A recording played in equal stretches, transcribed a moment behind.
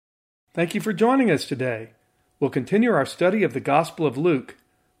Thank you for joining us today. We'll continue our study of the Gospel of Luke.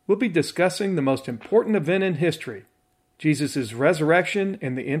 We'll be discussing the most important event in history, Jesus' resurrection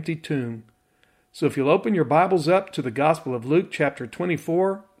and the empty tomb. So if you'll open your Bibles up to the Gospel of Luke chapter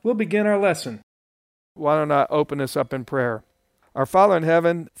 24, we'll begin our lesson. Why don't I open us up in prayer? Our Father in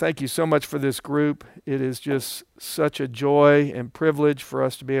heaven, thank you so much for this group. It is just such a joy and privilege for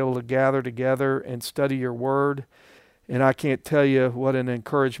us to be able to gather together and study your word. And I can't tell you what an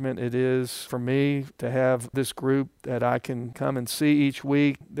encouragement it is for me to have this group that I can come and see each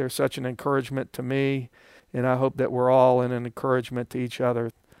week. They're such an encouragement to me, and I hope that we're all an encouragement to each other.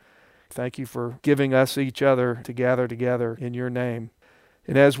 Thank you for giving us each other to gather together in your name.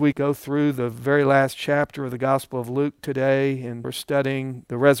 And as we go through the very last chapter of the Gospel of Luke today, and we're studying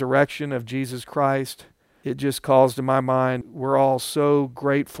the resurrection of Jesus Christ, it just calls to my mind, we're all so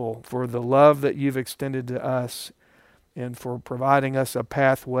grateful for the love that you've extended to us and for providing us a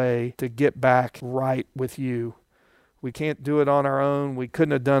pathway to get back right with you. We can't do it on our own. We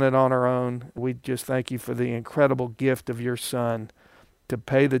couldn't have done it on our own. We just thank you for the incredible gift of your Son to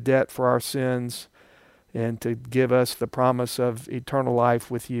pay the debt for our sins and to give us the promise of eternal life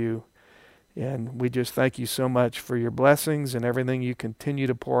with you. And we just thank you so much for your blessings and everything you continue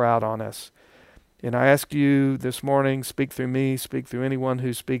to pour out on us. And I ask you this morning, speak through me, speak through anyone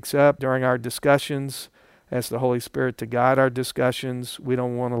who speaks up during our discussions. Ask the Holy Spirit to guide our discussions. We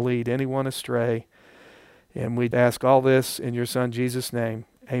don't want to lead anyone astray. And we ask all this in your Son, Jesus' name.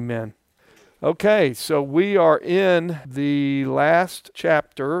 Amen. Okay, so we are in the last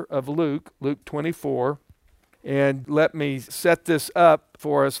chapter of Luke, Luke 24. And let me set this up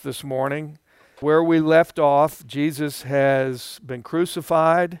for us this morning. Where we left off, Jesus has been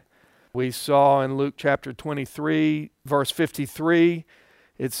crucified. We saw in Luke chapter 23, verse 53,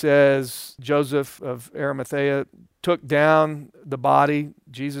 it says Joseph of Arimathea took down the body,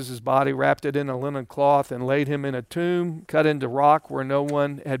 Jesus' body, wrapped it in a linen cloth and laid him in a tomb cut into rock where no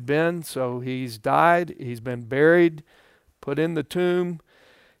one had been. So he's died, he's been buried, put in the tomb,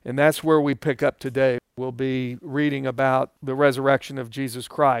 and that's where we pick up today. We'll be reading about the resurrection of Jesus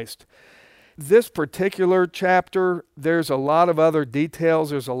Christ. This particular chapter, there's a lot of other details,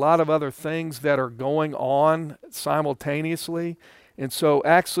 there's a lot of other things that are going on simultaneously. And so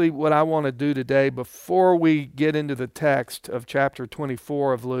actually what I want to do today, before we get into the text of chapter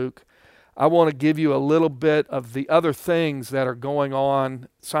 24 of Luke, I want to give you a little bit of the other things that are going on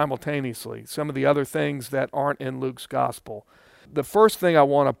simultaneously, some of the other things that aren't in Luke's gospel. The first thing I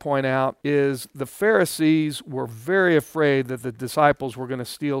want to point out is the Pharisees were very afraid that the disciples were going to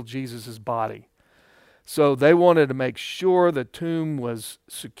steal Jesus' body. So they wanted to make sure the tomb was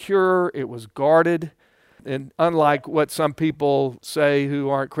secure, it was guarded. And unlike what some people say who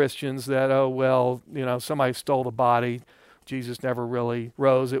aren't Christians, that, oh, well, somebody stole the body. Jesus never really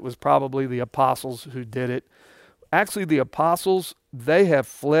rose. It was probably the apostles who did it. Actually, the apostles, they have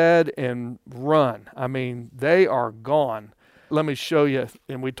fled and run. I mean, they are gone. Let me show you,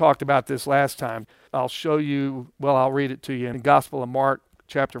 and we talked about this last time. I'll show you, I'll read it to you. In the Gospel of Mark,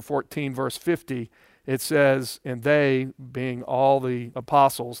 chapter 14, verse 50, it says, and they, being all the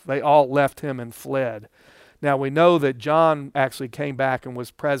apostles, they all left him and fled. Now, we know that John actually came back and was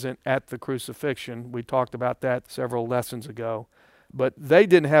present at the crucifixion. We talked about that several lessons ago. But they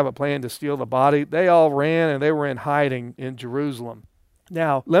didn't have a plan to steal the body. They all ran and they were in hiding in Jerusalem.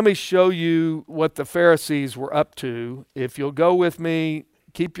 Now, let me show you what the Pharisees were up to. If you'll go with me,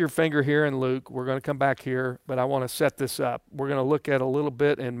 keep your finger here in Luke. We're going to come back here, but I want to set this up. We're going to look at a little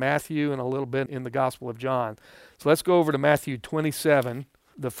bit in Matthew and a little bit in the Gospel of John. So let's go over to Matthew 27,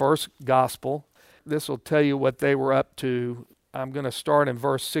 the first Gospel. This will tell you what they were up to. I'm going to start in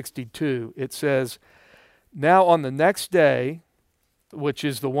verse 62. It says, now on the next day, which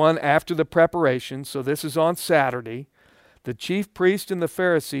is the one after the preparation, so this is on Saturday, the chief priests and the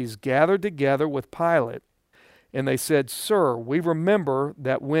Pharisees gathered together with Pilate, and they said, Sir, we remember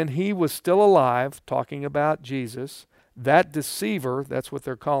that when he was still alive, talking about Jesus, that deceiver, that's what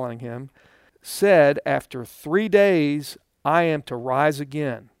they're calling him, said, after 3 days I am to rise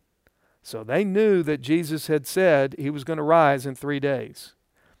again. So they knew that Jesus had said he was going to rise in 3 days.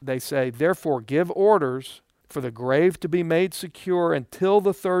 They say, therefore give orders for the grave to be made secure until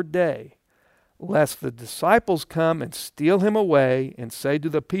the third day, lest the disciples come and steal him away and say to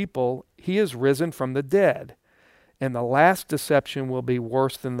the people, he is risen from the dead. And the last deception will be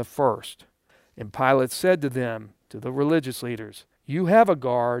worse than the first. And Pilate said to them, to the religious leaders, you have a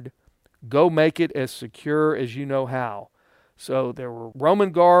guard, go make it as secure as you know how. So there were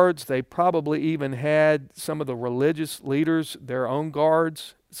Roman guards. They probably even had some of the religious leaders, their own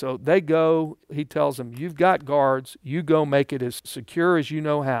guards. So they go, he tells them, you've got guards, you go make it as secure as you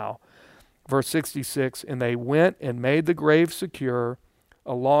know how. Verse 66, and they went and made the grave secure.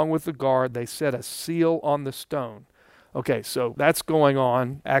 Along with the guard, they set a seal on the stone. Okay, so that's going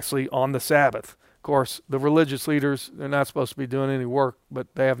on actually on the Sabbath. Of course, the religious leaders, they're not supposed to be doing any work,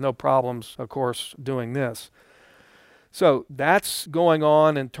 but they have no problems, of course, doing this. So that's going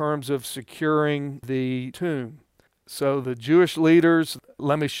on in terms of securing the tomb. So the Jewish leaders,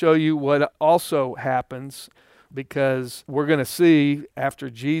 let me show you what also happens, because we're going to see after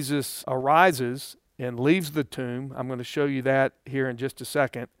Jesus arises and leaves the tomb, I'm going to show you that here in just a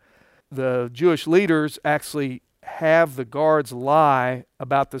second, the Jewish leaders actually have the guards lie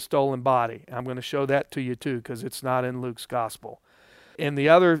about the stolen body. I'm going to show that to you too, because it's not in Luke's gospel. And the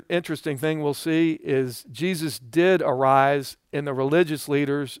other interesting thing we'll see is Jesus did arise, and the religious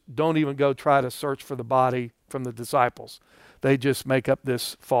leaders don't even go try to search for the body from the disciples. They just make up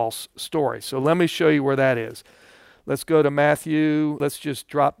this false story. So let me show you where that is. Let's go to Matthew. Let's just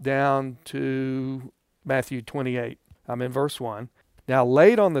drop down to Matthew 28. I'm in verse 1. Now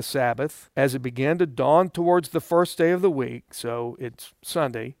late on the Sabbath, as it began to dawn towards the first day of the week, so it's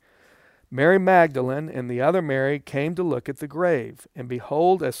Sunday, Mary Magdalene and the other Mary came to look at the grave. And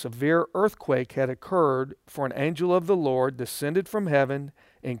behold, a severe earthquake had occurred, for an angel of the Lord descended from heaven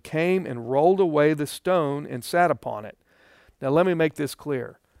and came and rolled away the stone and sat upon it. Now let me make this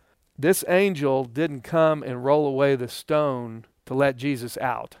clear. This angel didn't come and roll away the stone to let Jesus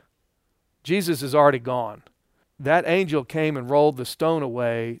out. Jesus is already gone. That angel came and rolled the stone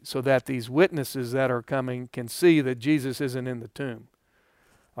away so that these witnesses that are coming can see that Jesus isn't in the tomb.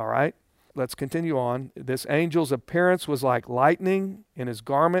 All right, let's continue on. This angel's appearance was like lightning, and his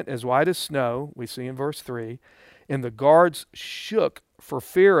garment as white as snow, we see in verse 3. And the guards shook for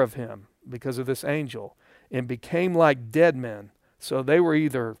fear of him because of this angel and became like dead men. So they were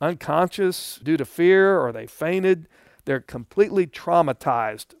either unconscious due to fear or they fainted. They're completely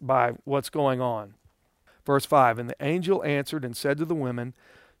traumatized by what's going on. Verse 5, and the angel answered and said to the women,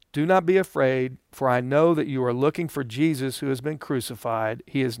 do not be afraid, for I know that you are looking for Jesus who has been crucified.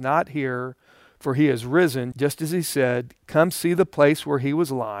 He is not here, for he is risen, just as he said. Come see the place where he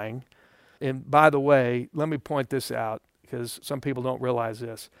was lying. And by the way, let me point this out, because some people don't realize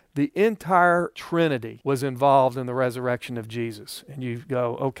this. The entire Trinity was involved in the resurrection of Jesus. And you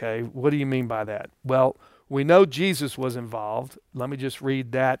go, okay, what do you mean by that? Well, we know Jesus was involved. Let me just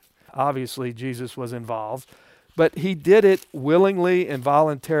read that. Obviously, Jesus was involved. But he did it willingly and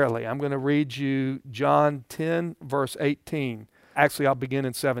voluntarily. I'm going to read you John 10, verse 18. Actually, I'll begin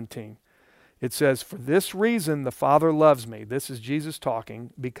in 17. It says, for this reason the Father loves me. This is Jesus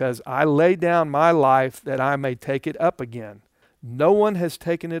talking, because I lay down my life that I may take it up again. No one has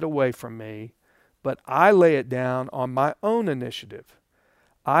taken it away from me, but I lay it down on my own initiative.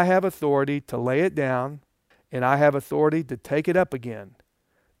 I have authority to lay it down, and I have authority to take it up again.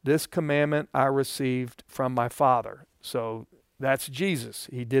 This commandment I received from my Father. So that's Jesus.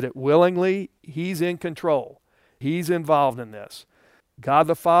 He did it willingly. He's in control. He's involved in this. God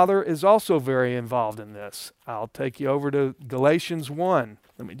the Father is also very involved in this. I'll take you over to Galatians 1.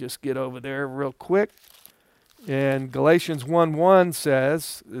 Let me just get over there real quick. And Galatians 1:1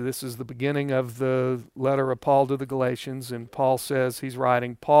 says, this is the beginning of the letter of Paul to the Galatians, and Paul says, he's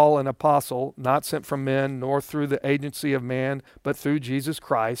writing, Paul, an apostle, not sent from men, nor through the agency of man, but through Jesus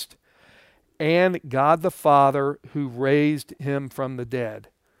Christ, and God the Father who raised him from the dead.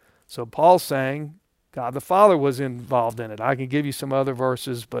 So Paul's saying, God the Father was involved in it. I can give you some other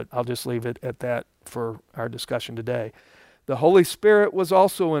verses, but I'll just leave it at that for our discussion today. The Holy Spirit was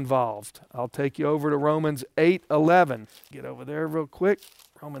also involved. I'll take you over to Romans 8:11. Get over there real quick.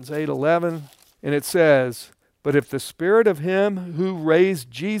 Romans 8:11. And it says, but if the Spirit of him who raised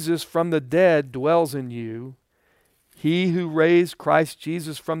Jesus from the dead dwells in you, he who raised Christ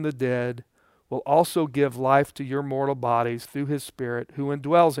Jesus from the dead will also give life to your mortal bodies through his Spirit who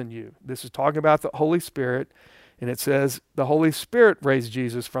indwells in you. This is talking about the Holy Spirit, and it says the Holy Spirit raised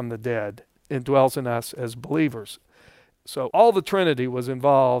Jesus from the dead and dwells in us as believers. So all the Trinity was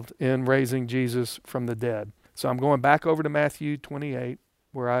involved in raising Jesus from the dead. So I'm going back over to Matthew 28,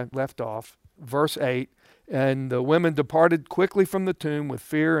 where I left off, verse 8. And the women departed quickly from the tomb with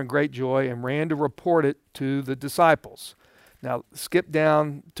fear and great joy and ran to report it to the disciples. Now, skip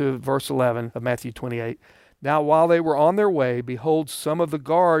down to verse 11 of Matthew 28. Now, while they were on their way, behold, some of the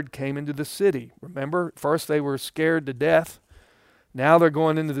guard came into the city. Remember, first they were scared to death. Now they're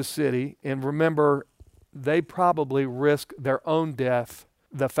going into the city. And remember, they probably risked their own death,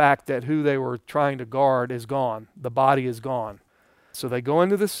 the fact that who they were trying to guard is gone. The body is gone. So they go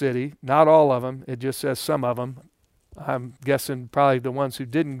into the city. Not all of them. It just says some of them. I'm guessing probably the ones who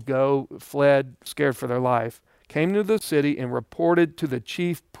didn't go fled, scared for their life, came to the city and reported to the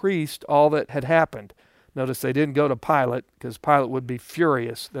chief priest all that had happened. Notice they didn't go to Pilate, because Pilate would be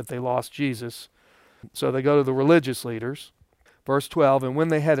furious that they lost Jesus. So they go to the religious leaders. Verse 12, and when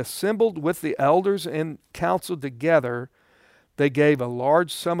they had assembled with the elders and counseled together, they gave a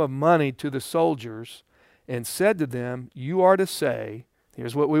large sum of money to the soldiers and said to them, you are to say,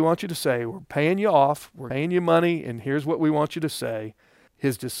 here's what we want you to say. We're paying you off. We're paying you money, and here's what we want you to say.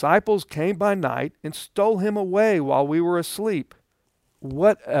 His disciples came by night and stole him away while we were asleep.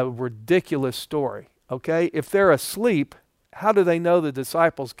 What a ridiculous story, okay? If they're asleep, how do they know the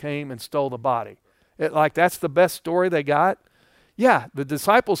disciples came and stole the body? That's the best story they got? Yeah, the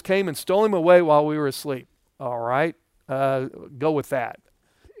disciples came and stole him away while we were asleep. All right, go with that.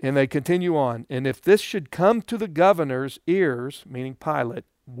 And they continue on. And if this should come to the governor's ears, meaning Pilate,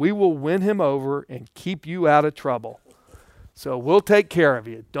 we will win him over and keep you out of trouble. So we'll take care of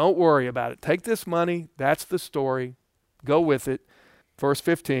you. Don't worry about it. Take this money. That's the story. Go with it. Verse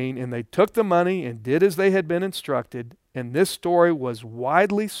 15, and they took the money and did as they had been instructed. And this story was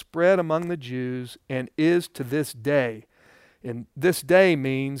widely spread among the Jews and is to this day. And this day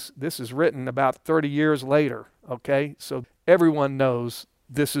means this is written about 30 years later. Okay, so everyone knows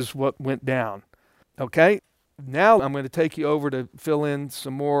this is what went down. Okay, now I'm going to take you over to fill in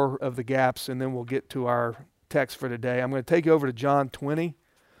some more of the gaps, and then we'll get to our text for today. I'm going to take you over to John 20.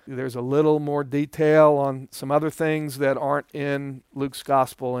 There's a little more detail on some other things that aren't in Luke's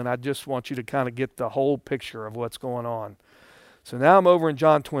gospel, and I just want you to kind of get the whole picture of what's going on. So now I'm over in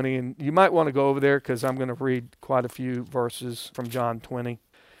John 20, and you might want to go over there because I'm going to read quite a few verses from John 20.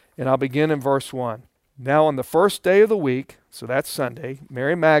 And I'll begin in verse 1. Now on the first day of the week, so that's Sunday,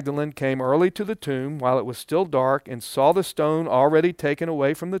 Mary Magdalene came early to the tomb while it was still dark and saw the stone already taken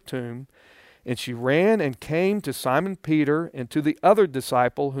away from the tomb. And she ran and came to Simon Peter and to the other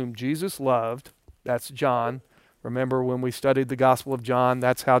disciple whom Jesus loved. That's John. Remember when we studied the Gospel of John,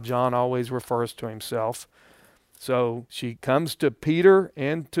 that's how John always refers to himself. So she comes to Peter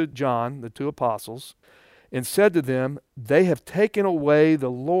and to John, the two apostles, and said to them, they have taken away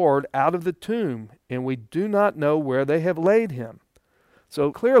the Lord out of the tomb, and we do not know where they have laid him.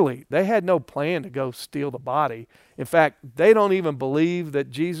 So clearly, they had no plan to go steal the body. In fact, they don't even believe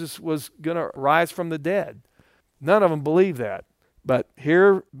that Jesus was going to rise from the dead. None of them believe that. But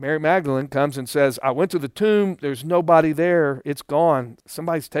here, Mary Magdalene comes and says, I went to the tomb. There's nobody there. It's gone.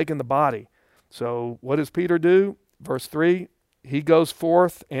 Somebody's taken the body. So what does Peter do? Verse 3, he goes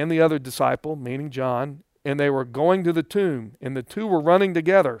forth and the other disciple, meaning John, and they were going to the tomb, and the two were running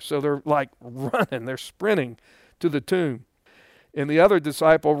together. So they're like running, they're sprinting to the tomb. And the other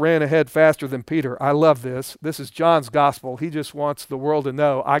disciple ran ahead faster than Peter. I love this. This is John's gospel. He just wants the world to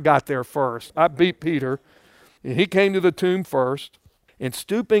know, I got there first. I beat Peter. And he came to the tomb first, and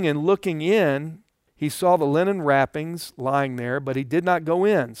stooping and looking in, he saw the linen wrappings lying there, but he did not go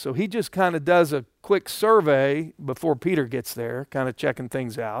in. So he just kind of does a quick survey before Peter gets there, kind of checking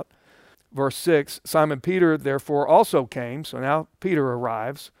things out. Verse 6, Simon Peter therefore also came. So now Peter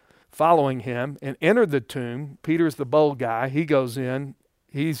arrives, following him, and entered the tomb. Peter's the bold guy. He goes in.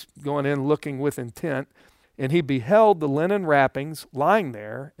 He's going in looking with intent. And he beheld the linen wrappings lying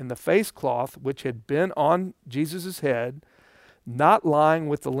there, and the face cloth which had been on Jesus' head, not lying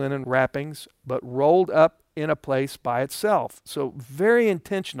with the linen wrappings, but rolled up in a place by itself. So very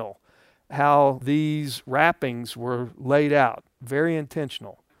intentional how these wrappings were laid out. Very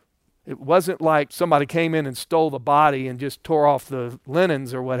intentional. It wasn't like somebody came in and stole the body and just tore off the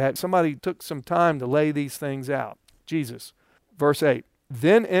linens or what have you. Somebody took some time to lay these things out. Jesus. Verse 8.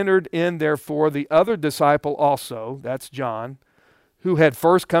 Then entered in therefore the other disciple also, that's John, who had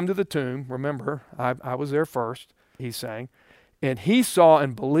first come to the tomb. Remember, I was there first, he's saying. And he saw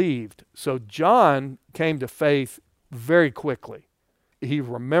and believed. So John came to faith very quickly. He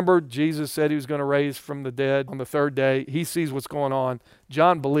remembered Jesus said he was going to raise from the dead on the third day. He sees what's going on.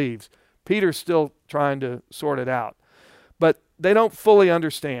 John believes. Peter's still trying to sort it out. But they don't fully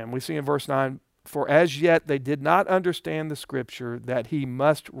understand. We see in verse 9, for as yet they did not understand the scripture that he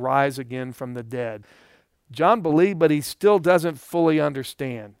must rise again from the dead. John believed, but he still doesn't fully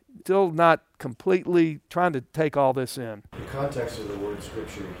understand. Still not completely trying to take all this in. The context of the word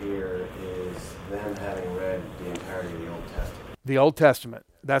scripture here is them having read the entirety of the Old Testament. The Old Testament.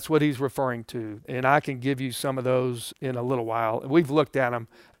 That's what he's referring to. And I can give you some of those in a little while. We've looked at them.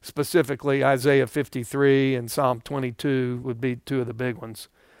 Specifically, Isaiah 53 and Psalm 22 would be two of the big ones.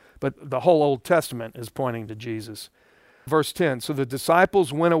 But the whole Old Testament is pointing to Jesus. Verse 10, so the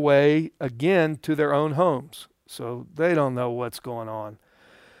disciples went away again to their own homes. So they don't know what's going on.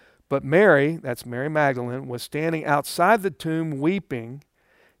 But Mary, that's Mary Magdalene, was standing outside the tomb weeping.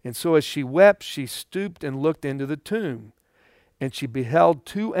 And so as she wept, she stooped and looked into the tomb. And she beheld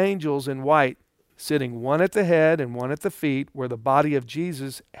two angels in white, sitting one at the head and one at the feet, where the body of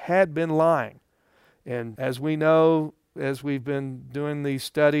Jesus had been lying. And as we know, as we've been doing these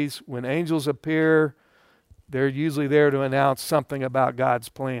studies, when angels appear, they're usually there to announce something about God's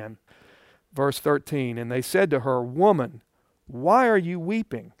plan. Verse 13, and they said to her, Woman, why are you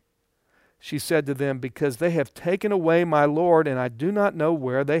weeping? She said to them, Because they have taken away my Lord, and I do not know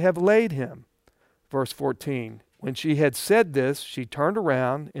where they have laid him. Verse 14, when she had said this, she turned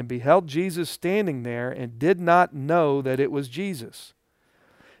around and beheld Jesus standing there, and did not know that it was Jesus.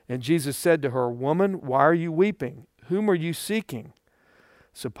 And Jesus said to her, Woman, why are you weeping? Whom are you seeking?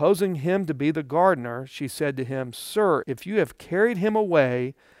 Supposing him to be the gardener, she said to him, Sir, if you have carried him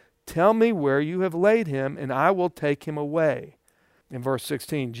away, tell me where you have laid him, and I will take him away. In verse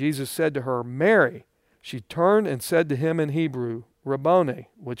 16, Jesus said to her, Mary. She turned and said to him in Hebrew, Rabboni,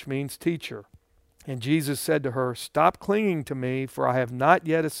 which means teacher. And Jesus said to her, Stop clinging to me, for I have not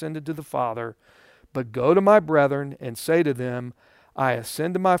yet ascended to the Father, but go to my brethren and say to them, I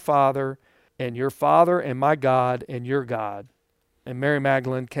ascend to my Father, and your Father, and my God, and your God. And Mary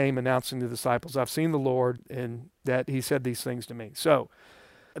Magdalene came announcing to the disciples, I've seen the Lord, and that he said these things to me. So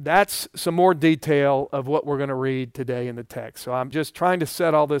that's some more detail of what we're going to read today in the text. So I'm just trying to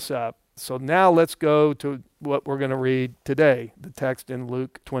set all this up. So now let's go to what we're going to read today, the text in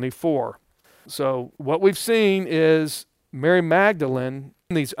Luke 24. So what we've seen is Mary Magdalene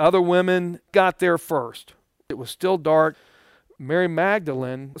and these other women got there first. It was still dark. Mary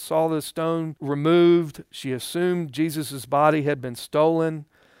Magdalene saw the stone removed. She assumed Jesus' body had been stolen.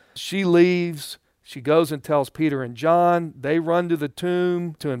 She leaves. She goes and tells Peter and John. They run to the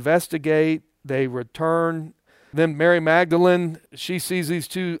tomb to investigate. They return. Then Mary Magdalene, she sees these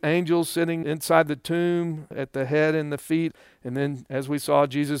two angels sitting inside the tomb at the head and the feet. And then, as we saw,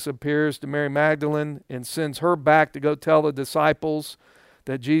 Jesus appears to Mary Magdalene and sends her back to go tell the disciples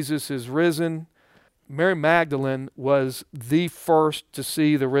that Jesus is risen. Mary Magdalene was the first to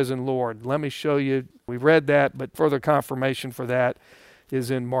see the risen Lord. Let me show you. We read that, but further confirmation for that is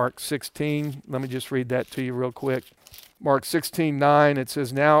in Mark 16. Let me just read that to you real quick. Mark 16:9, it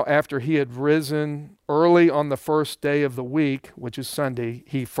says, Now after he had risen early on the first day of the week, which is Sunday,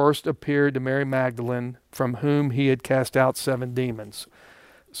 he first appeared to Mary Magdalene, from whom he had cast out 7 demons.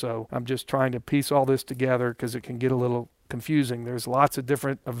 So I'm just trying to piece all this together because it can get a little confusing. There's lots of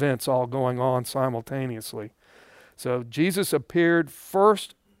different events all going on simultaneously. So Jesus appeared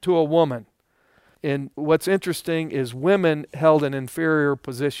first to a woman. And what's interesting is women held an inferior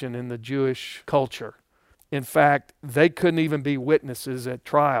position in the Jewish culture. In fact, they couldn't even be witnesses at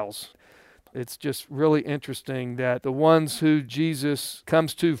trials. It's just really interesting that the ones who Jesus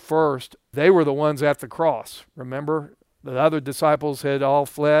comes to first, they were the ones at the cross. Remember, the other disciples had all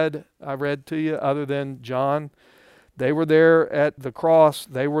fled, I read to you, other than John. They were there at the cross.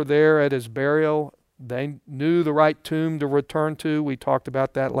 They were there at his burial. They knew the right tomb to return to. We talked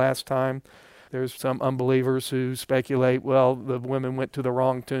about that last time. There's some unbelievers who speculate, well, the women went to the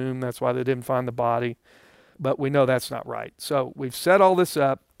wrong tomb. That's why they didn't find the body. But we know that's not right. So we've set all this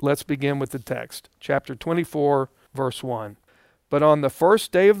up. Let's begin with the text. Chapter 24, verse 1. But on the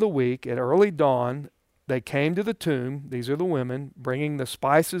first day of the week, at early dawn, they came to the tomb, these are the women, bringing the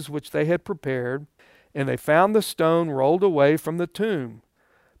spices which they had prepared, and they found the stone rolled away from the tomb.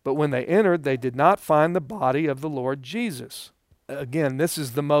 But when they entered, they did not find the body of the Lord Jesus. Again, this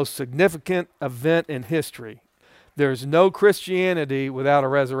is the most significant event in history. There's no Christianity without a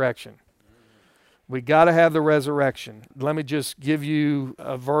resurrection. We got to have the resurrection. Let me just give you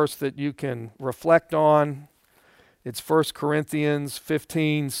a verse that you can reflect on. It's 1 Corinthians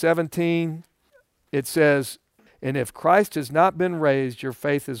 15:17. It says, And if Christ has not been raised, your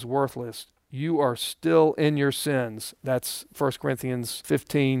faith is worthless. You are still in your sins. That's 1 Corinthians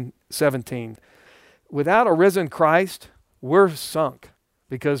 15:17. Without a risen Christ, we're sunk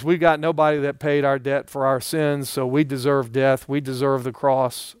because we got nobody that paid our debt for our sins, so we deserve death. We deserve the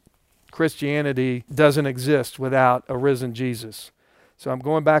cross. Christianity doesn't exist without a risen Jesus. So I'm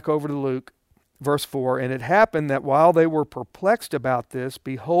going back over to Luke, verse 4. And it happened that while they were perplexed about this,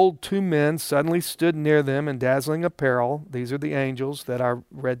 behold, 2 men suddenly stood near them in dazzling apparel. These are the angels that I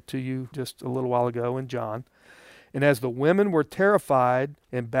read to you just a little while ago in John. And as the women were terrified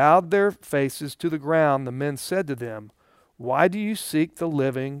and bowed their faces to the ground, the men said to them, Why do you seek the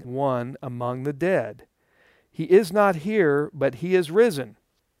living one among the dead? He is not here, but he is risen.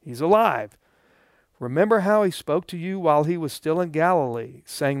 He's alive. Remember how he spoke to you while he was still in Galilee,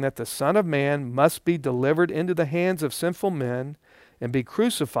 saying that the Son of Man must be delivered into the hands of sinful men and be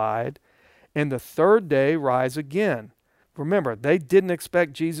crucified, and the 3rd day rise again. Remember, they didn't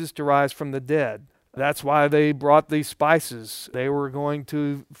expect Jesus to rise from the dead. That's why they brought these spices. They were going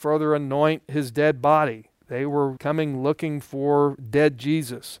to further anoint his dead body. They were coming looking for dead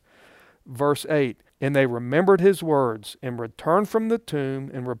Jesus. Verse 8, and they remembered his words and returned from the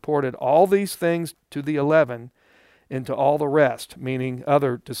tomb and reported all these things to the 11 and to all the rest, meaning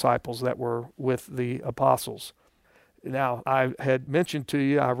other disciples that were with the apostles. Now, I had mentioned to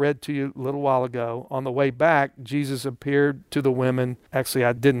you, I read to you a little while ago, on the way back, Jesus appeared to the women. Actually,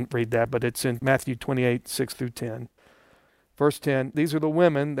 I didn't read that, but it's in Matthew 28, 6 through 10. Verse 10, these are the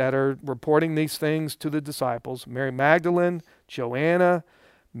women that are reporting these things to the disciples. Mary Magdalene, Joanna,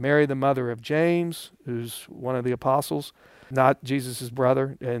 Mary the mother of James, who's one of the apostles, not Jesus'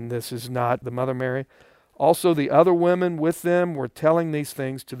 brother, and this is not the mother Mary. Also the other women with them were telling these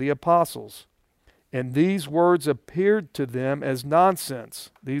things to the apostles. And these words appeared to them as nonsense.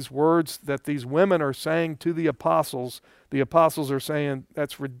 These words that these women are saying to the apostles are saying,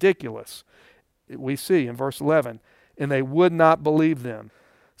 that's ridiculous. We see in verse 11, and they would not believe them.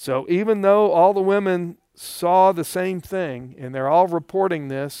 So even though all the women saw the same thing, and they're all reporting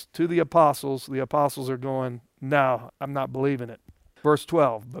this to the apostles are going, no, I'm not believing it. Verse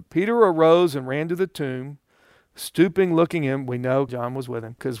 12, but Peter arose and ran to the tomb, stooping, looking in. We know John was with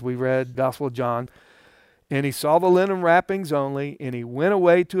him because we read Gospel of John. And he saw the linen wrappings only, and he went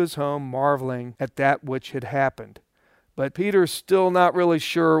away to his home, marveling at that which had happened. But Peter's still not really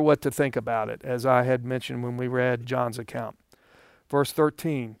sure what to think about it, as I had mentioned when we read John's account. Verse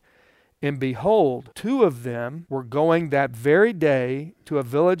 13, and behold, 2 of them were going that very day to a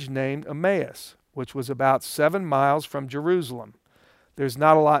village named Emmaus, which was about 7 miles from Jerusalem. There's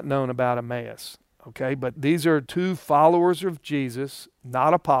not a lot known about Emmaus, okay? But these are 2 followers of Jesus,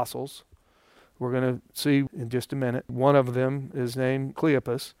 not apostles. We're going to see in just a minute. One of them is named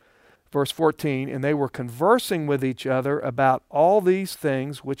Cleopas. Verse 14, and they were conversing with each other about all these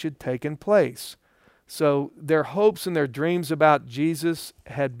things which had taken place. So their hopes and their dreams about Jesus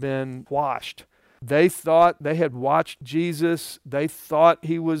had been quashed. They thought they had watched Jesus. They thought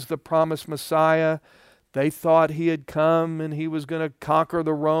he was the promised Messiah. They thought he had come and he was going to conquer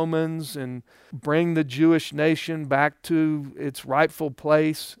the Romans and bring the Jewish nation back to its rightful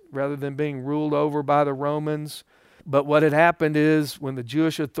place rather than being ruled over by the Romans. But what had happened is when the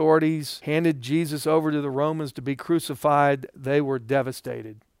Jewish authorities handed Jesus over to the Romans to be crucified, they were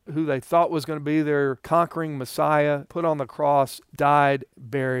devastated. Who they thought was going to be their conquering Messiah, put on the cross, died,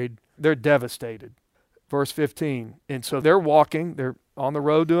 buried. They're devastated. Verse 15, and so they're walking, they're on the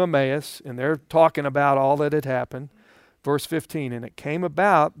road to Emmaus, and they're talking about all that had happened. Verse 15, and it came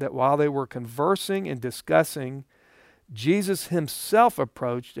about that while they were conversing and discussing, Jesus himself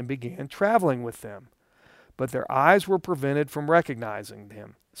approached and began traveling with them. But their eyes were prevented from recognizing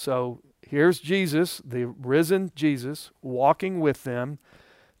him. So here's Jesus, the risen Jesus, walking with them.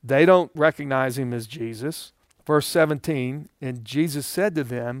 They don't recognize him as Jesus. Verse 17, and Jesus said to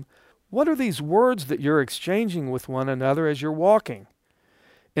them, what are these words that you're exchanging with one another as you're walking?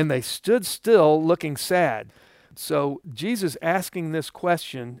 And they stood still, looking sad. So Jesus asking this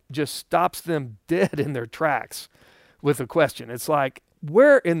question just stops them dead in their tracks with a question. It's like,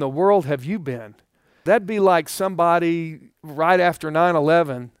 where in the world have you been? That'd be like somebody right after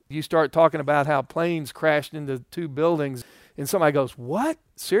 9/11, you start talking about how planes crashed into 2 buildings, and somebody goes, what?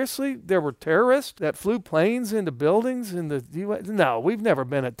 Seriously? There were terrorists that flew planes into buildings in the U.S.? No, we've never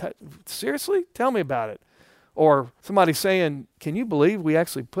been seriously? Tell me about it. Or somebody saying, can you believe we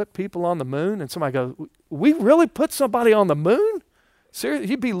actually put people on the moon? And somebody goes, we really put somebody on the moon? Seriously?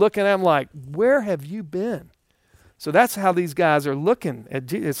 You'd be looking at them like, where have you been? So that's how these guys are looking at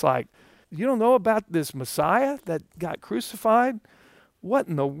Jesus. It's like, you don't know about this Messiah that got crucified? What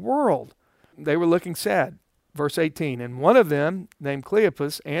in the world? They were looking sad. Verse 18, and one of them, named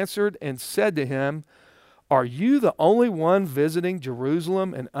Cleopas, answered and said to him, are you the only one visiting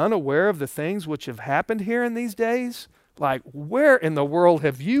Jerusalem and unaware of the things which have happened here in these days? Like, where in the world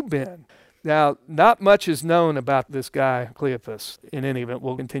have you been? Now, not much is known about this guy, Cleopas. In any event,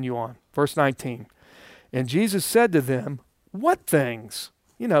 we'll continue on. Verse 19, and Jesus said to them, what things?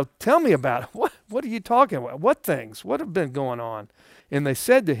 Tell me about it. What are you talking about? What things? What have been going on? And they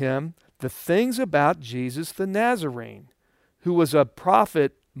said to him, the things about Jesus the Nazarene, who was a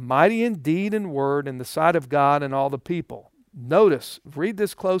prophet, mighty in deed and word in the sight of God and all the people. Notice, read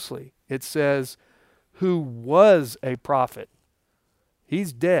this closely. It says, who was a prophet.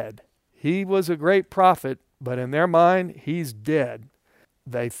 He's dead. He was a great prophet, but in their mind, he's dead.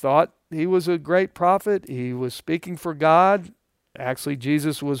 They thought he was a great prophet. He was speaking for God. Actually,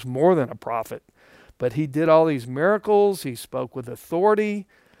 Jesus was more than a prophet. But he did all these miracles. He spoke with authority.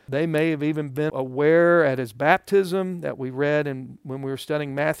 They may have even been aware at his baptism that we read when we were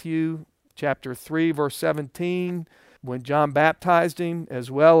studying Matthew chapter 3, verse 17, when John baptized him,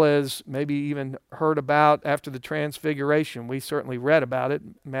 as well as maybe even heard about after the transfiguration. We certainly read about it,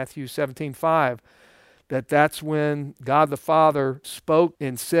 Matthew 17:5, that's when God the Father spoke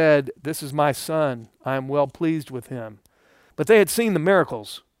and said, "This is my Son, I am well pleased with him." But they had seen the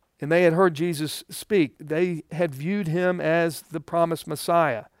miracles, and they had heard Jesus speak. They had viewed him as the promised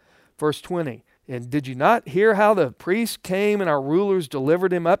Messiah. Verse 20, "And did you not hear how the priests came and our rulers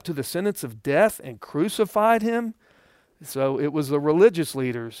delivered him up to the sentence of death and crucified him?" So it was the religious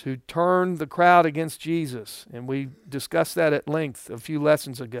leaders who turned the crowd against Jesus, and we discussed that at length a few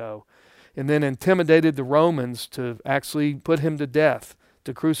lessons ago, and then intimidated the Romans to actually put him to death,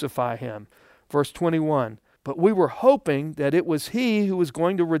 to crucify him. Verse 21, "But we were hoping that it was he who was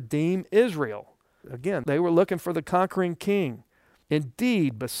going to redeem Israel." Again, they were looking for the conquering king.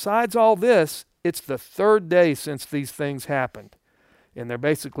 "Indeed, besides all this, it's the third day since these things happened." And they're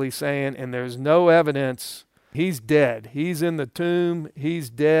basically saying, and there's no evidence, he's dead. He's in the tomb. He's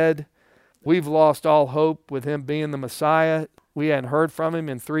dead. We've lost all hope with him being the Messiah. We hadn't heard from him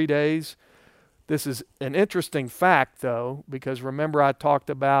in 3 days. This is an interesting fact, though, because remember I talked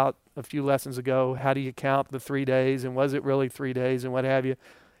about a few lessons ago, how do you count the 3 days, and was it really 3 days, and what have you.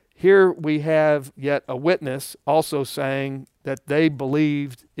 Here we have yet a witness also saying that they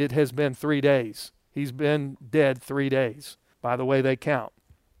believed it has been 3 days. He's been dead 3 days, by the way they count.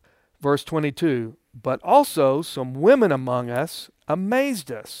 Verse 22, "But also some women among us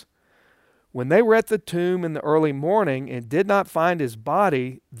amazed us. When they were at the tomb in the early morning and did not find his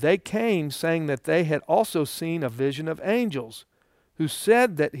body, they came saying that they had also seen a vision of angels who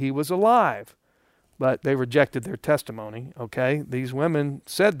said that he was alive." But they rejected their testimony, okay? These women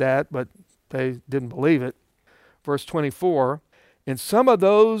said that, but they didn't believe it. Verse 24, "And some of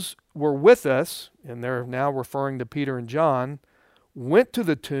those were with us," and they're now referring to Peter and John, "went to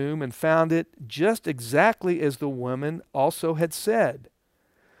the tomb and found it just exactly as the woman also had said.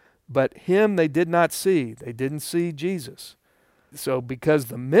 But him they did not see." They didn't see Jesus. So because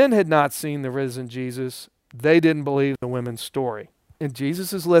the men had not seen the risen Jesus, they didn't believe the women's story. And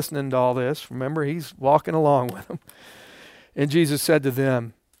Jesus is listening to all this. Remember, he's walking along with them. "And Jesus said to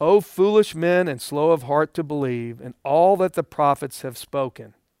them, 'O foolish men and slow of heart to believe in all that the prophets have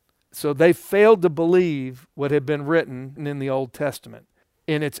spoken.'" So they failed to believe what had been written in the Old Testament.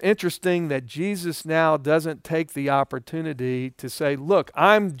 And it's interesting that Jesus now doesn't take the opportunity to say, "Look,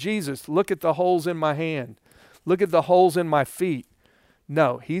 I'm Jesus. Look at the holes in my hand. Look at the holes in my feet."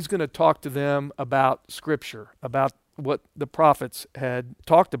 No, he's going to talk to them about Scripture, about what the prophets had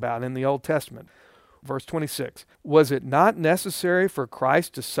talked about in the Old Testament. Verse 26, "Was it not necessary for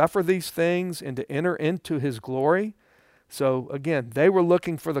Christ to suffer these things and to enter into his glory?" So again, they were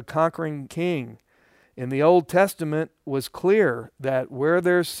looking for the conquering king. And the Old Testament was clear that where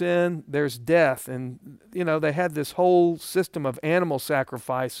there's sin, there's death. And, they had this whole system of animal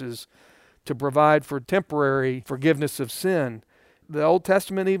sacrifices to provide for temporary forgiveness of sin. The Old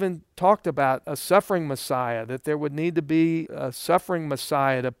Testament even talked about a suffering Messiah, that there would need to be a suffering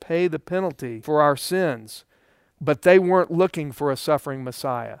Messiah to pay the penalty for our sins. But they weren't looking for a suffering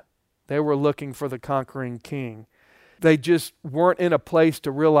Messiah. They were looking for the conquering king. They just weren't in a place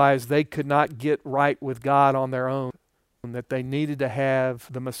to realize they could not get right with God on their own, and that they needed to have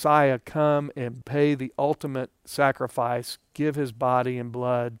the Messiah come and pay the ultimate sacrifice, give his body and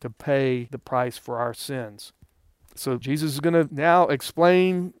blood to pay the price for our sins. So Jesus is going to now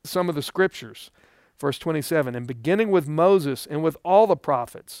explain some of the scriptures. Verse 27, "And beginning with Moses and with all the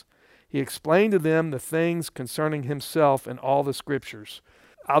prophets, he explained to them the things concerning himself in all the scriptures."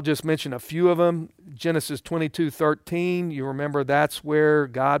 I'll just mention a few of them. Genesis 22:13, you remember that's where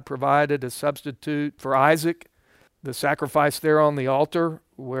God provided a substitute for Isaac, the sacrifice there on the altar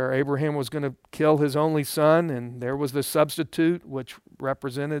where Abraham was going to kill his only son, and there was the substitute which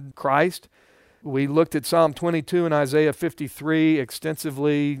represented Christ. We looked at Psalm 22 and Isaiah 53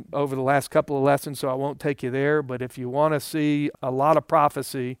 extensively over the last couple of lessons, so I won't take you there. But if you want to see a lot of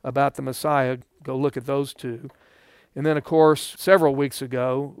prophecy about the Messiah, go look at those two. And then, of course, several weeks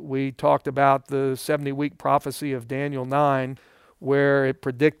ago, we talked about the 70-week prophecy of Daniel 9, where it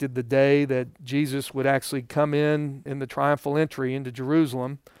predicted the day that Jesus would actually come in the triumphal entry into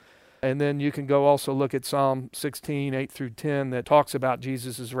Jerusalem. And then you can go also look at Psalm 16, 8 through 10, that talks about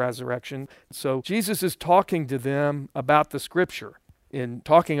Jesus' resurrection. So Jesus is talking to them about the Scripture, in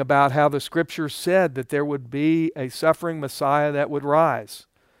talking about how the Scripture said that there would be a suffering Messiah that would rise.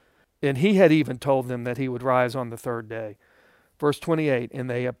 And he had even told them that he would rise on the third day. Verse 28, "And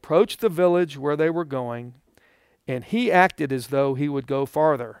they approached the village where they were going, And he acted as though he would go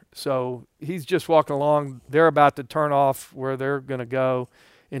farther. So he's just walking along. They're about to turn off where they're going to go.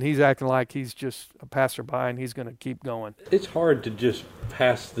 And he's acting like he's just a passerby and he's going to keep going. It's hard to just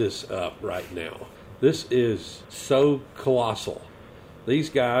pass this up right now. This is so colossal. These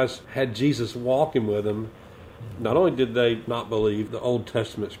guys had Jesus walking with them. Not only did they not believe the Old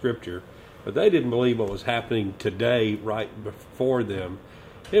Testament scripture, but they didn't believe what was happening today right before them.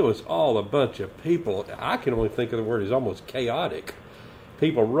 It was all a bunch of people. I can only think of the word as almost chaotic.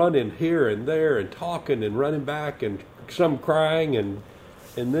 People running here and there and talking and running back and some crying and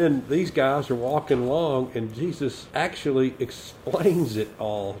then these guys are walking along and Jesus actually explains it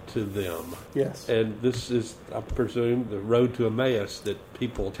all to them. Yes. And this is, I presume, the road to Emmaus that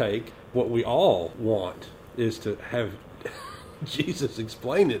people take. What we all want is to have Jesus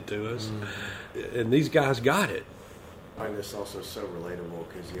explain it to us. And these guys got it. I find this also so relatable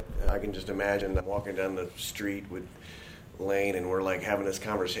because I can just imagine walking down the street with Lane and we're like having this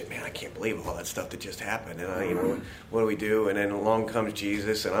conversation. Man, I can't believe all that stuff that just happened. And what do we do? And then along comes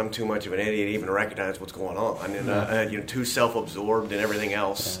Jesus, and I'm too much of an idiot to even recognize what's going on. And too self-absorbed and everything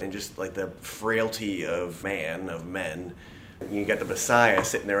else, and just like the frailty of men. You got the Messiah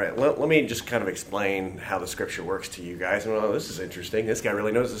sitting there. Let me just kind of explain how the scripture works to you guys. And, this is interesting. This guy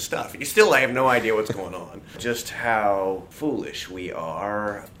really knows his stuff. You still have no idea what's going on. Just how foolish we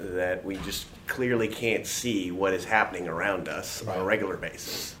are that we just clearly can't see what is happening around us on a regular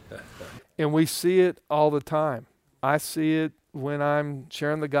basis. And we see it all the time. I see it when I'm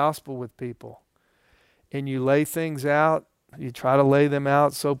sharing the gospel with people. And you lay things out, you try to lay them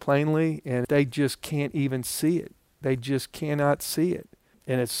out so plainly, and they just can't even see it. They just cannot see it.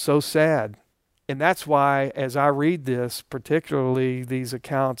 And it's so sad. And that's why, as I read this, particularly these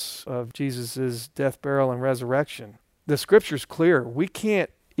accounts of Jesus' death, burial, and resurrection, the scripture's clear. We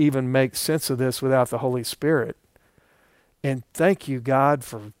can't even make sense of this without the Holy Spirit. And thank you, God,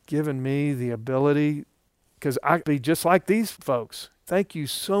 for giving me the ability, because I be just like these folks. Thank you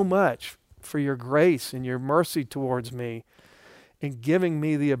so much for your grace and your mercy towards me, and giving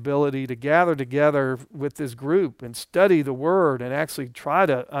me the ability to gather together with this group and study the Word and actually try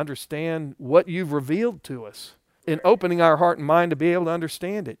to understand what you've revealed to us, and opening our heart and mind to be able to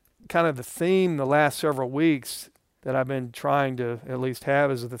understand it. Kind of the theme the last several weeks that I've been trying to at least have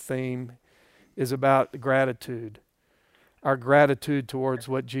as the theme is about gratitude. Our gratitude towards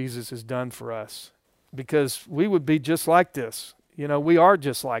what Jesus has done for us. Because we would be just like this. We are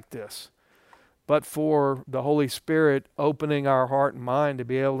just like this. But for the Holy Spirit opening our heart and mind to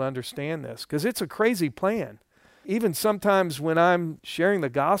be able to understand this. Because it's a crazy plan. Even sometimes when I'm sharing the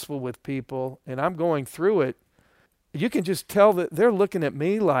gospel with people and I'm going through it, you can just tell that they're looking at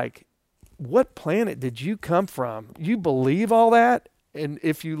me like, what planet did you come from? You believe all that? And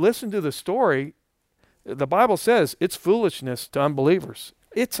if you listen to the story, the Bible says it's foolishness to unbelievers.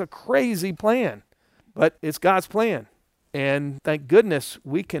 It's a crazy plan, but it's God's plan. And thank goodness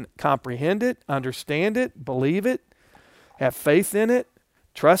we can comprehend it, understand it, believe it, have faith in it,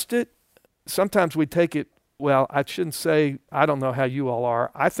 trust it. Sometimes we take it, well, I shouldn't say, I don't know how you all are.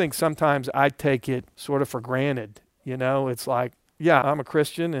 I think sometimes I take it sort of for granted. It's like, yeah, I'm a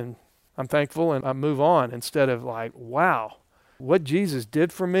Christian and I'm thankful and I move on, instead of like, wow, what Jesus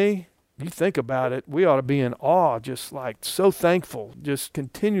did for me. You think about it, we ought to be in awe, just like so thankful, just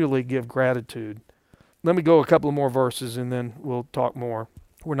continually give gratitude. Let me go a couple of more verses and then we'll talk more.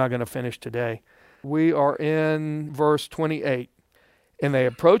 We're not going to finish today. We are in verse 28. And they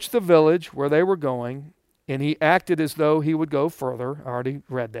approached the village where they were going, and he acted as though he would go further. I already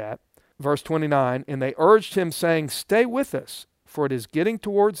read that. Verse 29, and they urged him, saying, stay with us, for it is getting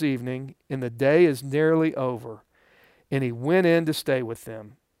towards evening, and the day is nearly over. And he went in to stay with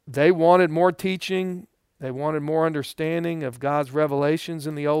them. They wanted more teaching. They wanted more understanding of God's revelations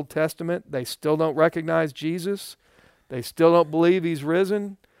in the Old Testament. They still don't recognize Jesus. They still don't believe he's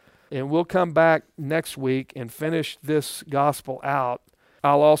risen. And we'll come back next week and finish this gospel out.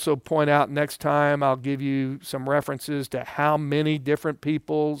 I'll also point out next time, I'll give you some references to how many different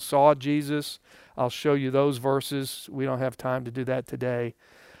people saw Jesus. I'll show you those verses. We don't have time to do that today.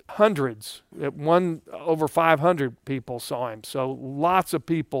 Hundreds. Over 500 people saw him. So lots of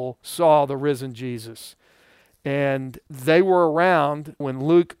people saw the risen Jesus. And they were around when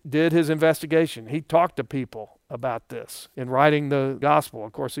Luke did his investigation. He talked to people about this in writing the gospel.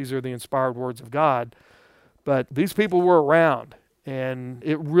 Of course, these are the inspired words of God. But these people were around, and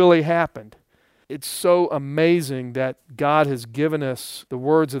it really happened. It's so amazing that God has given us the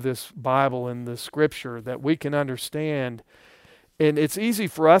words of this Bible and the Scripture that we can understand And it's easy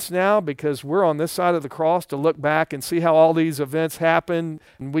for us now because we're on this side of the cross to look back and see how all these events happen.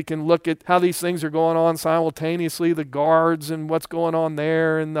 And we can look at how these things are going on simultaneously, the guards and what's going on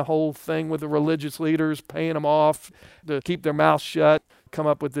there, and the whole thing with the religious leaders paying them off to keep their mouths shut. Come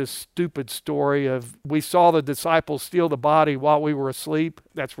up with this stupid story of we saw the disciples steal the body while we were asleep.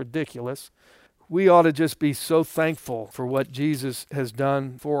 That's ridiculous. We ought to just be so thankful for what Jesus has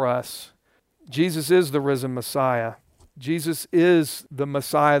done for us. Jesus is the risen Messiah. Jesus is the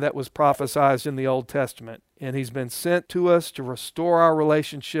Messiah that was prophesied in the Old Testament, and he's been sent to us to restore our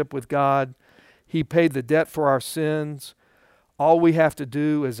relationship with God. He paid the debt for our sins. All we have to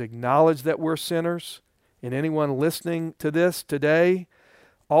do is acknowledge that we're sinners. And anyone listening to this today,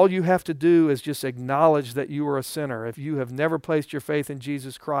 all you have to do is just acknowledge that you are a sinner. If you have never placed your faith in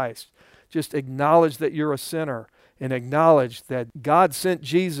Jesus Christ, just acknowledge that you're a sinner and acknowledge that God sent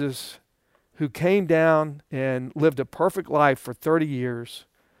Jesus, who came down and lived a perfect life for 30 years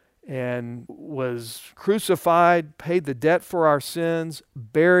and was crucified, paid the debt for our sins,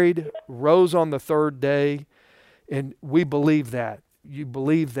 buried, rose on the third day. And we believe that. You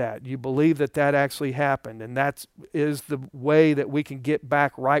believe that. You believe that that actually happened. And that is the way that we can get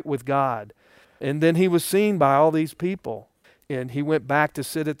back right with God. And then he was seen by all these people. And he went back to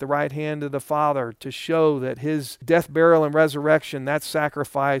sit at the right hand of the Father to show that his death, burial, and resurrection, that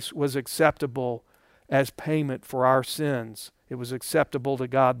sacrifice was acceptable as payment for our sins. It was acceptable to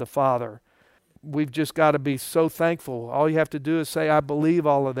God the Father. We've just got to be so thankful. All you have to do is say, I believe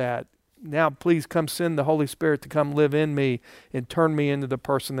all of that. Now please come send the Holy Spirit to come live in me and turn me into the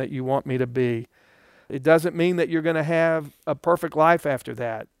person that you want me to be. It doesn't mean that you're going to have a perfect life after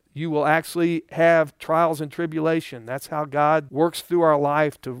that. You will actually have trials and tribulation. That's how God works through our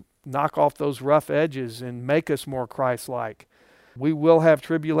life to knock off those rough edges and make us more Christ-like. We will have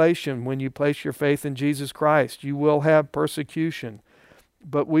tribulation when you place your faith in Jesus Christ. You will have persecution.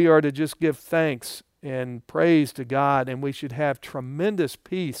 But we are to just give thanks and praise to God, and we should have tremendous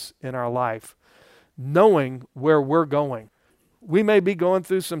peace in our life, knowing where we're going. We may be going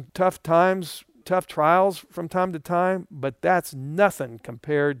through some tough times, tough trials from time to time, but that's nothing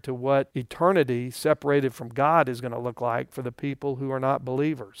compared to what eternity separated from God is going to look like for the people who are not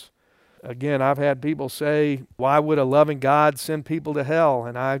believers. Again, I've had people say, why would a loving God send people to hell?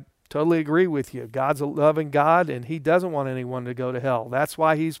 And I totally agree with you. God's a loving God, and he doesn't want anyone to go to hell. That's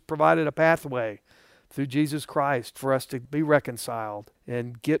why he's provided a pathway through Jesus Christ for us to be reconciled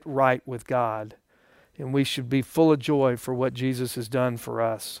and get right with God. And we should be full of joy for what Jesus has done for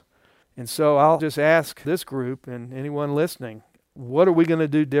us. And so I'll just ask this group and anyone listening, what are we going to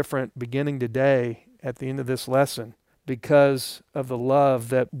do different beginning today at the end of this lesson because of the love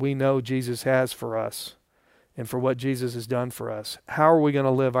that we know Jesus has for us and for what Jesus has done for us? How are we going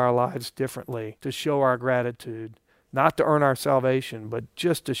to live our lives differently to show our gratitude? Not to earn our salvation, but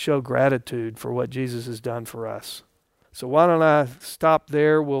just to show gratitude for what Jesus has done for us. So why don't I stop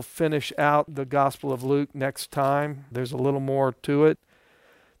there? We'll finish out the Gospel of Luke next time. There's a little more to it,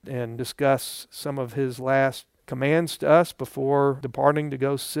 and discuss some of his last commands to us before departing to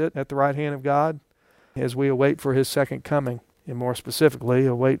go sit at the right hand of God as we await for his second coming, and more specifically,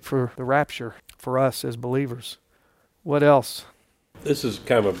 await for the rapture for us as believers. What else? This is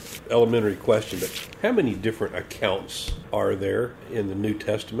kind of an elementary question, but how many different accounts are there in the New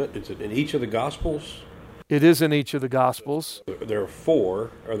Testament? Is it in each of the Gospels? It is in each of the Gospels. There are 4.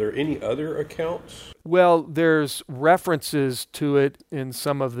 Are there any other accounts? Well, there's references to it in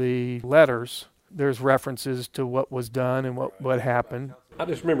some of the letters. There's references to what was done and what happened. I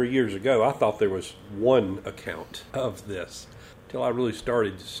just remember years ago, I thought there was one account of this until I really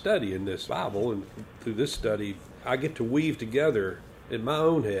started studying this Bible. And through this study, I get to weave together in my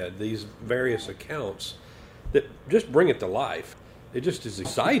own head these various accounts that just bring it to life. It just is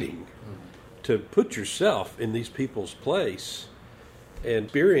exciting to put yourself in these people's place and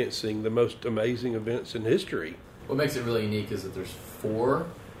experiencing the most amazing events in history. What makes it really unique is that there's 4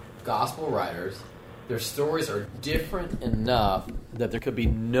 gospel writers. Their stories are different enough that there could be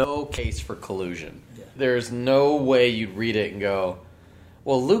no case for collusion. Yeah. There's no way you'd read it and go,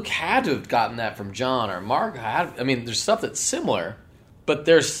 well, Luke had to have gotten that from John, or Mark had. I mean, there's stuff that's similar, but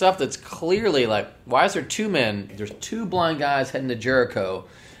there's stuff that's clearly like, why is there 2 men? There's 2 blind guys heading to Jericho,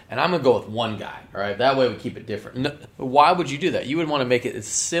 and I'm going to go with one guy, all right? That way we keep it different. No, why would you do that? You would want to make it as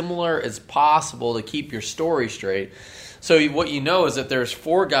similar as possible to keep your story straight. So what you know is that there's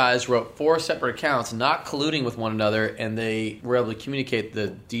 4 guys who wrote 4 separate accounts, not colluding with one another, and they were able to communicate the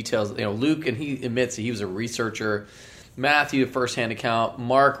details. You know, Luke, and he admits that he was a researcher. Matthew, a first-hand account.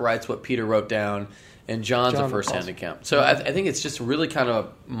 Mark writes what Peter wrote down, and John's a first-hand account. So I think it's just really kind of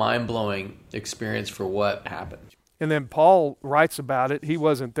a mind-blowing experience for what happened. And then Paul writes about it. He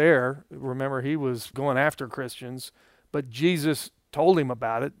wasn't there. Remember, he was going after Christians, but Jesus told him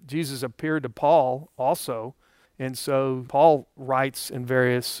about it. Jesus appeared to Paul also. And so Paul writes in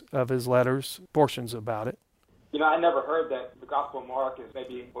various of his letters portions about it. I never heard that the Gospel of Mark is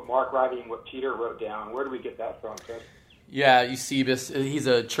maybe what Mark writing what Peter wrote down. Where do we get that from, Chris? Yeah, Eusebius, he's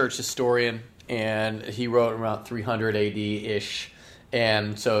a church historian, and he wrote around 300 AD-ish.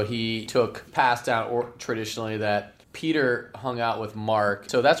 And so he passed down traditionally that Peter hung out with Mark.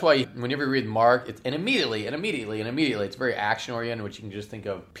 So that's why whenever you read Mark, it's immediately, it's very action-oriented, which you can just think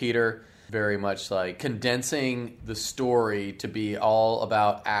of Peter very much like condensing the story to be all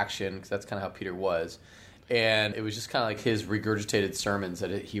about action, because that's kind of how Peter was. And it was just kind of like his regurgitated sermons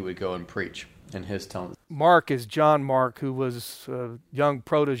that he would go and preach in his tone. Mark is John Mark, who was a young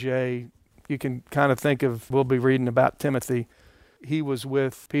protege. You can kind of think of, we'll be reading about Timothy. He was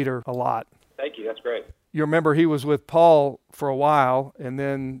with Peter a lot. Thank you. That's great. You remember he was with Paul for a while, and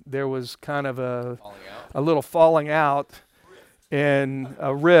then there was kind of a little falling out and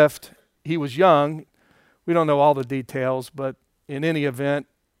a rift. He was young. We don't know all the details, but in any event,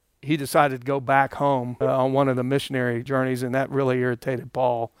 he decided to go back home on one of the missionary journeys, and that really irritated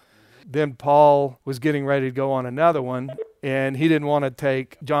Paul. Then Paul was getting ready to go on another one, and he didn't want to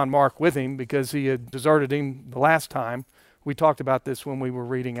take John Mark with him because he had deserted him the last time. We talked about this when we were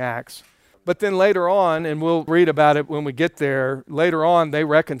reading Acts. But then later on, and we'll read about it when we get there, later on they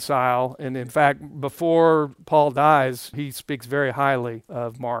reconcile. And in fact, before Paul dies, he speaks very highly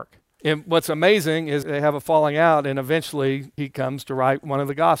of Mark. And what's amazing is they have a falling out, and eventually he comes to write one of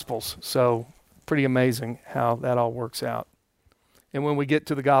the Gospels. So pretty amazing how that all works out. And when we get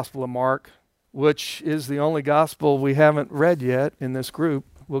to the Gospel of Mark, which is the only gospel we haven't read yet in this group,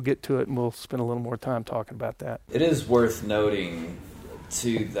 we'll get to it and we'll spend a little more time talking about that. It is worth noting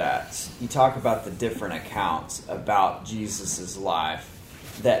to that you talk about the different accounts about Jesus' life,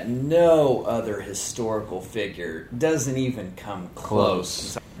 that no other historical figure doesn't even come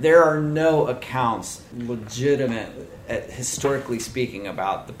close. There are no accounts, legitimate, historically speaking,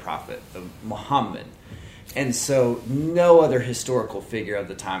 about the prophet of Muhammad. And so no other historical figure of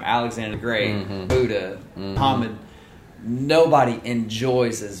the time, Alexander the Great, Buddha, Muhammad, nobody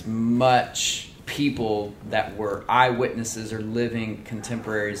enjoys as much people that were eyewitnesses or living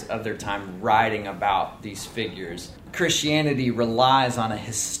contemporaries of their time writing about these figures. Christianity relies on a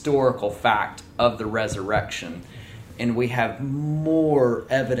historical fact of the resurrection, and we have more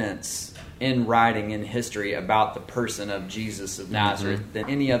evidence in writing in history about the person of Jesus of Nazareth than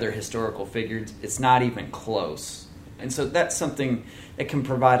any other historical figure. It's not even close. And so that's something that can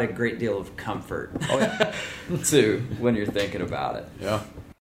provide a great deal of comfort too when you're thinking about it. Yeah.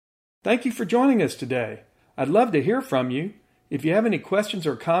 Thank you for joining us today. I'd love to hear from you. If you have any questions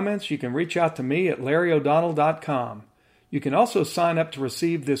or comments, you can reach out to me at LarryO'Donnell.com. You can also sign up to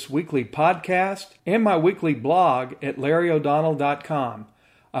receive this weekly podcast and my weekly blog at LarryO'Donnell.com.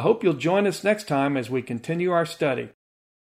 I hope you'll join us next time as we continue our study.